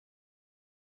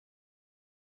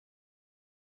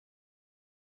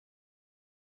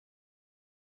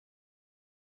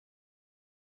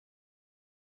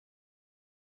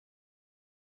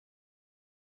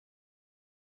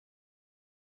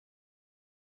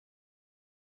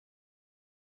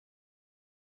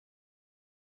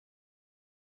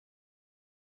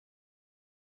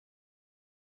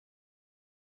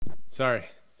Sorry,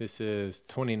 this is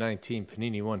 2019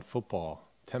 Panini 1 football.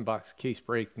 10-box case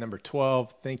break number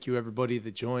 12. Thank you, everybody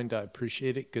that joined. I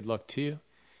appreciate it. Good luck to you.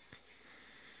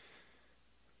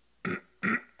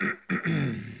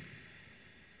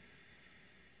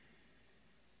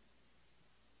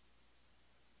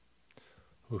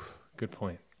 Oof, good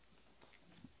point.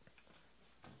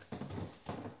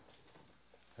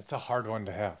 That's a hard one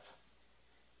to have.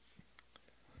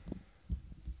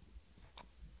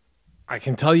 I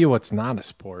can tell you what's not a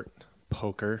sport.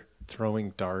 Poker, throwing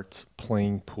darts,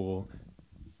 playing pool,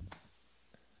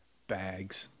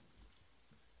 bags,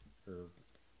 or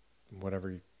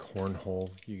whatever cornhole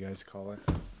you guys call it.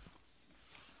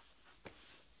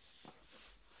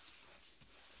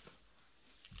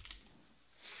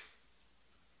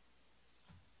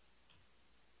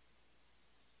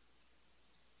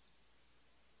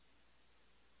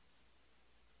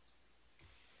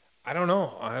 I don't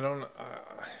know.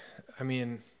 I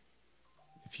mean,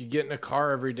 if you get in a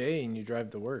car every day and you drive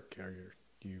to work, are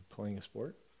you playing a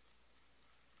sport?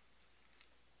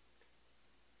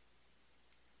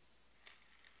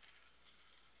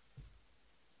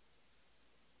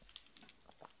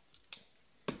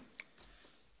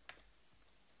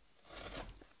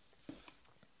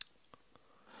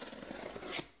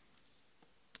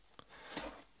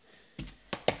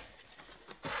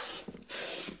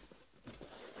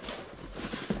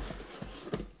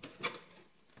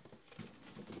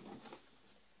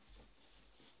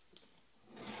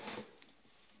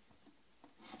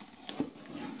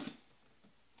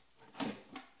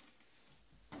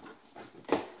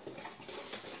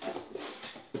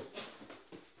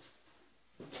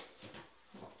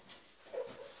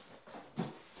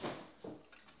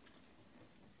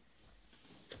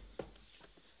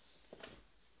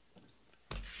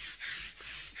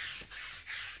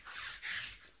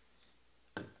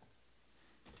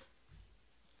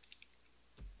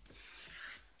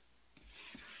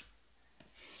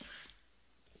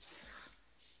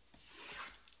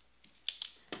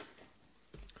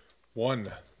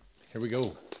 One. Here we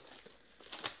go.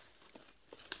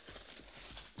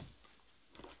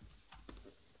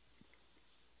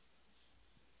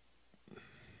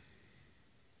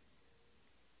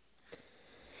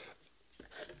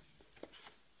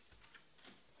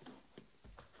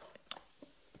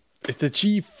 It's a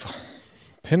Chief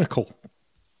Pinnacle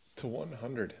to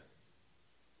 100.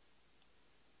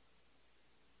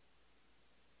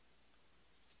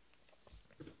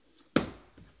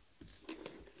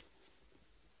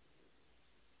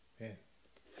 Man,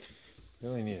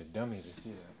 really need a dummy to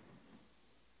see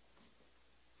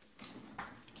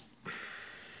that.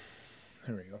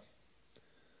 There we go.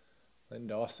 Len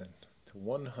Dawson to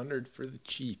 100 for the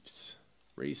Chiefs.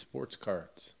 Ray Sports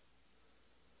Cards.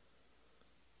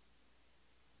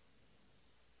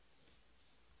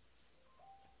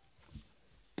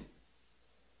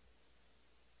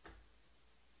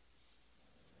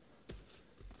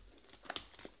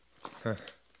 Huh.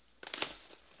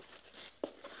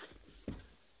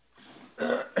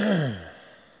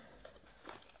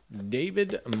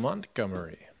 David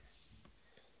Montgomery,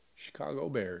 Chicago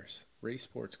Bears, Ray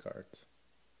Sports Cards.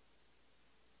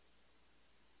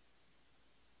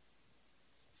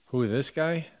 Who is this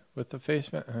guy with the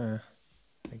face mask?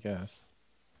 I guess.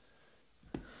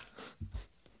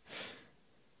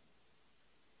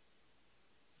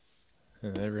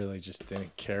 And they really just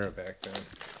didn't care back then.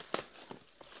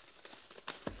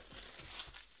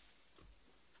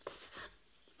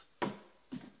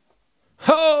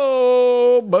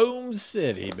 Oh, Boom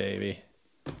City, baby.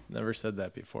 Never said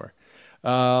that before.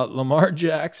 Lamar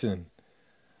Jackson,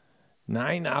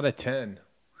 9 out of 10.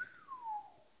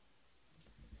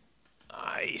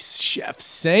 Nice. Chef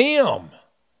Sam.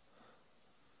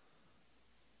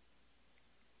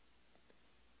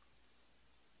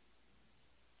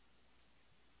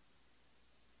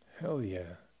 Hell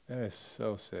yeah. That is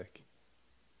so sick.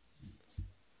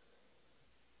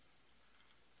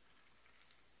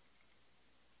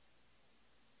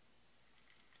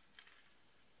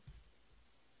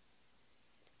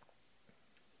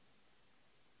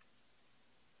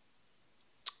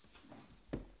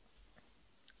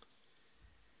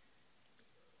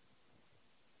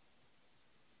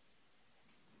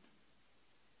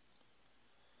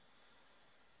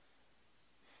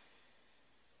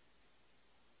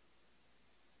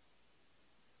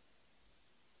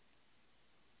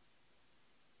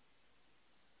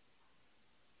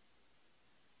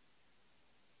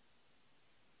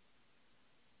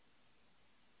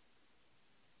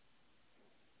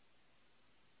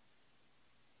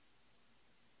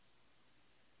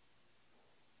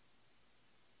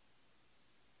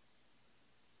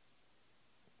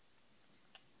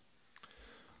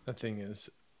 That thing is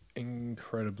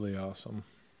incredibly awesome.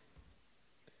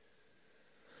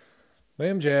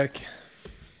 Lamb Jack.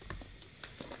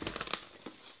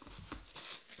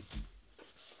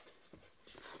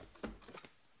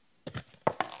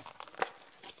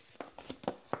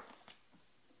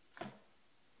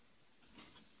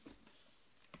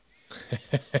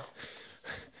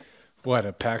 What,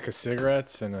 a pack of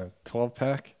cigarettes and a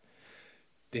 12-pack?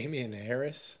 Damian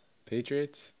Harris,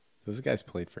 Patriots? Those guys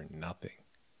played for nothing.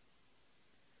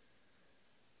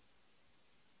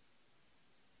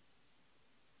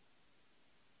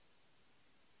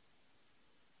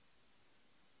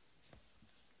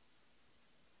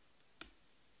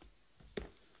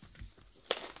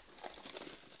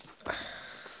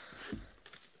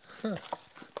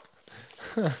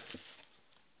 That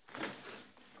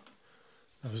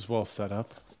was well set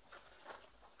up.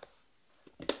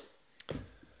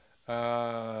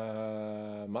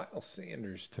 Miles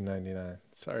Sanders to 99.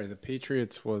 Sorry, the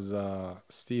Patriots was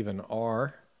Stephen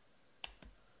R.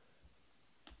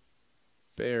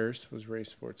 Bears was Ray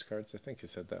Sports Cards. I think I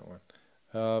said that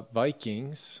one.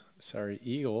 Vikings. Sorry,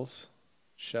 Eagles.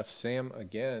 Chef Sam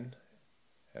again.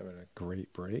 Having a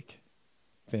great break.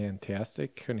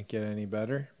 Fantastic. Couldn't get any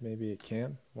better. Maybe it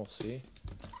can. We'll see.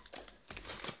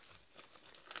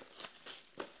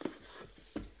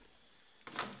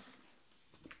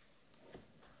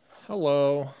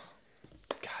 Hello.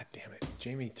 God damn it.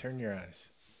 Jamie, turn your eyes.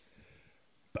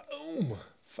 Boom.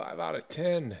 5 out of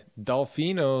 10.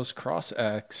 Dolphinos Cross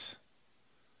X.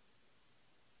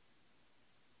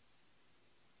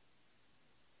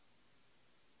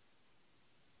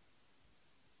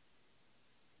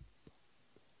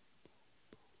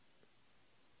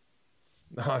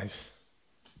 Nice.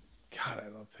 God, I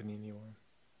love Panini one.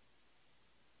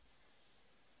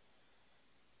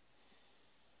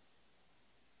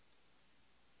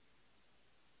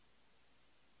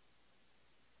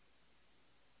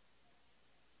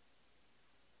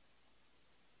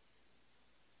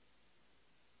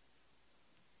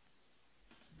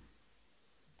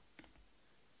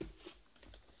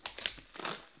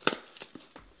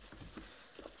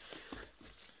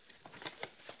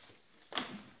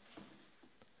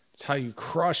 It's how you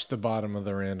crush the bottom of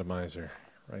the randomizer.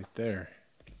 Right there.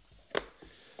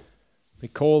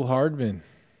 Nicole Hardman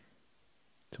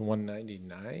to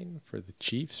 199 for the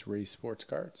Chiefs. Ray Sports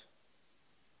Cards.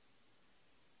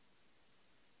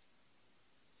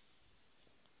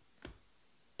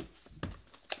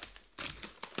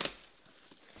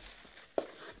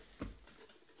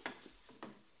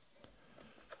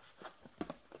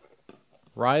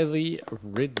 Riley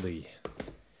Ridley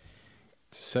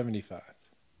to 75.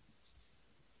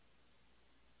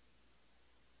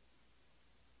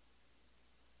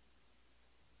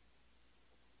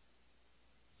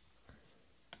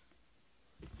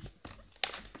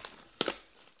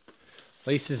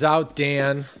 Laces out,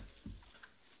 Dan.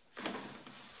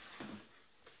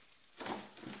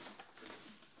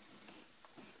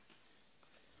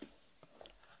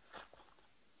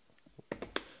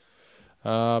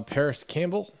 Paris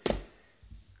Campbell,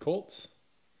 Colts.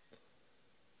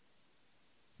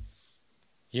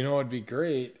 You know what would be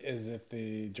great is if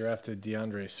they drafted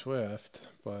DeAndre Swift,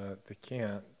 but they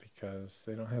can't because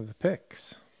they don't have the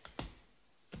picks.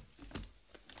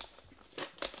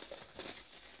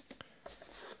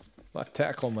 Left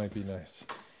tackle might be nice.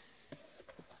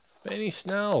 Benny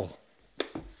Snell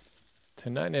to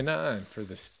 99 for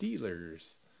the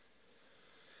Steelers.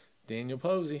 Daniel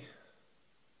Posey.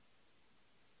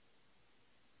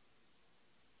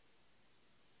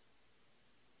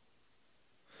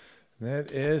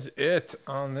 That is it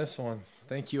on this one.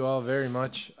 Thank you all very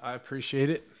much. I appreciate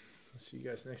it. I'll see you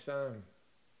guys next time.